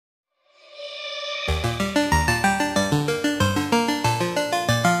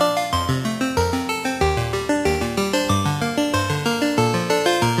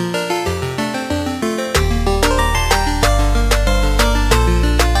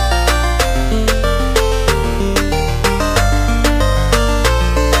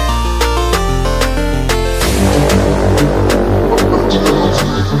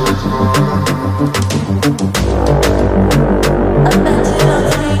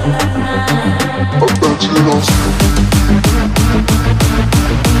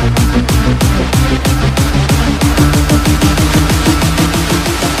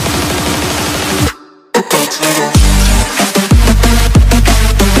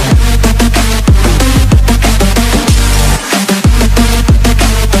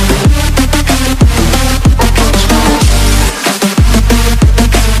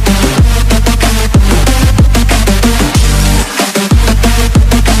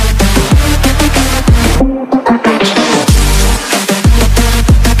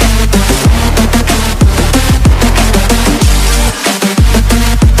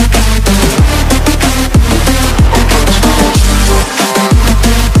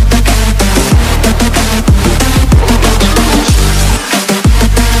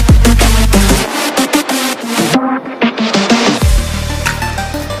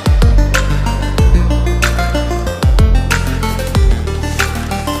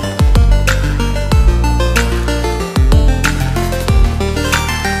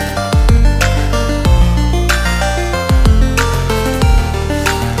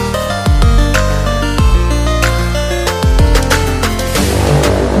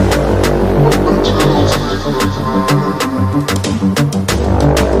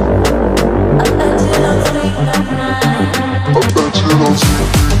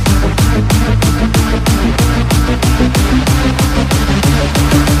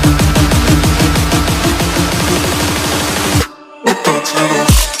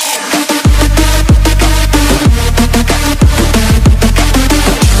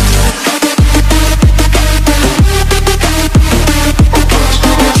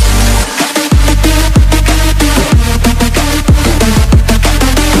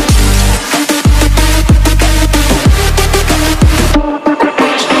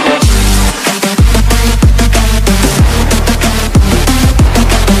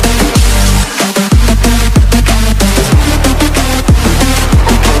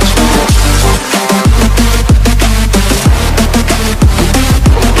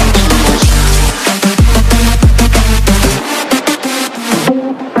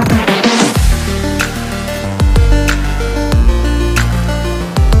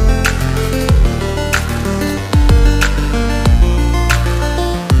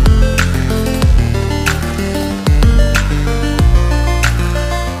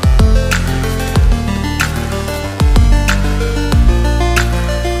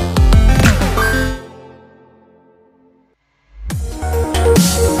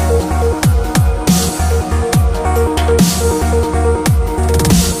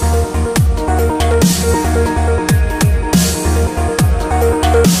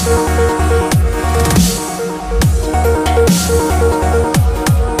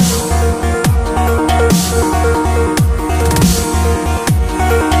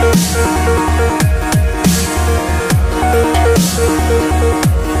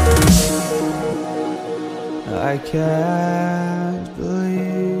can't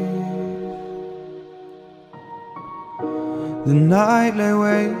believe the night lay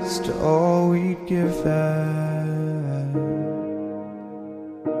waste to all we'd given.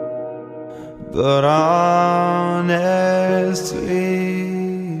 But honestly,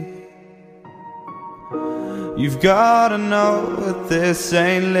 you've gotta know that this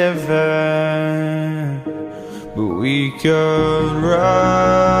ain't living. But we could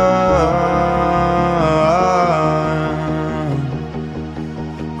run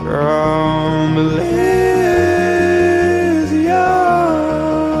from Elysium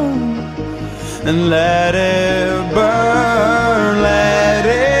and let it burn, let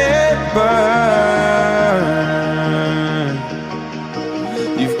it burn.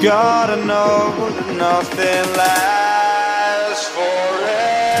 You've gotta know that nothing lasts forever.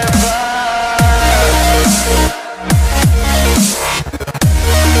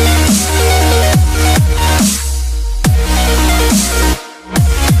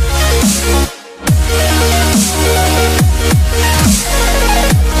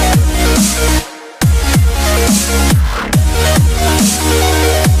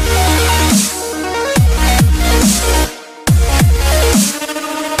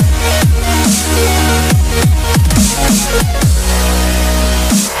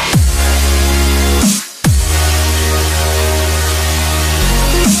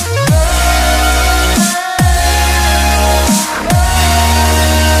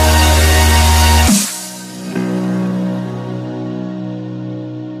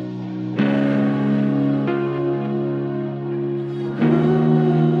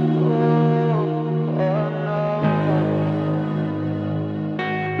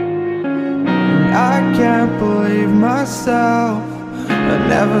 Myself, I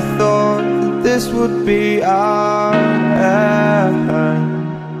never thought that this would be our end,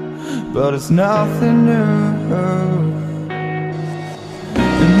 but it's nothing new.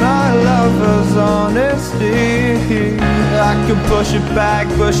 And my lover's honesty, I can push it back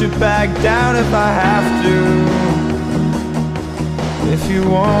down if I have to, if you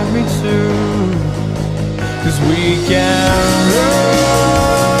want me to, 'cause we can run.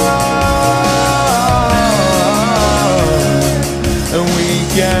 And we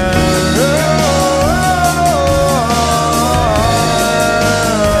can run.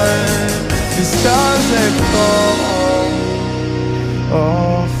 The stars they fall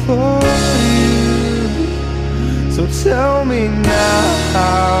all for you. So tell me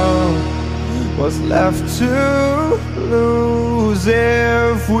now, what's left to lose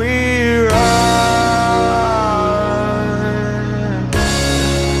if we run?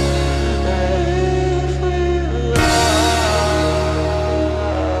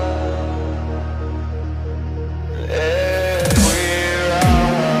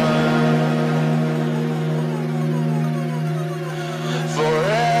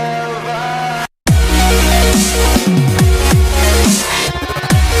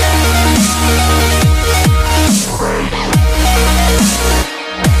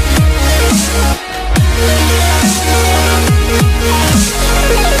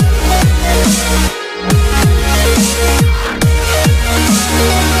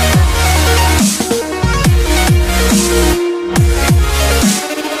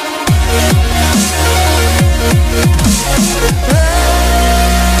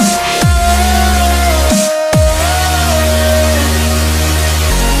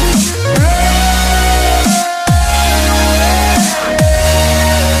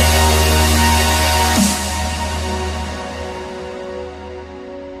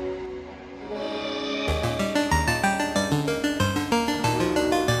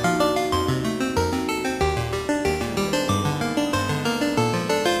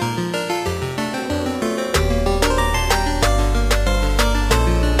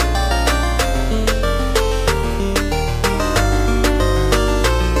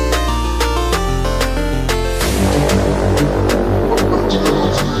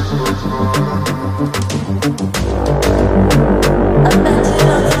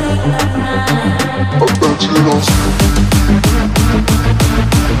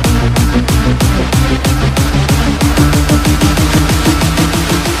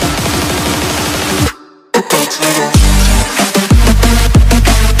 Let's go.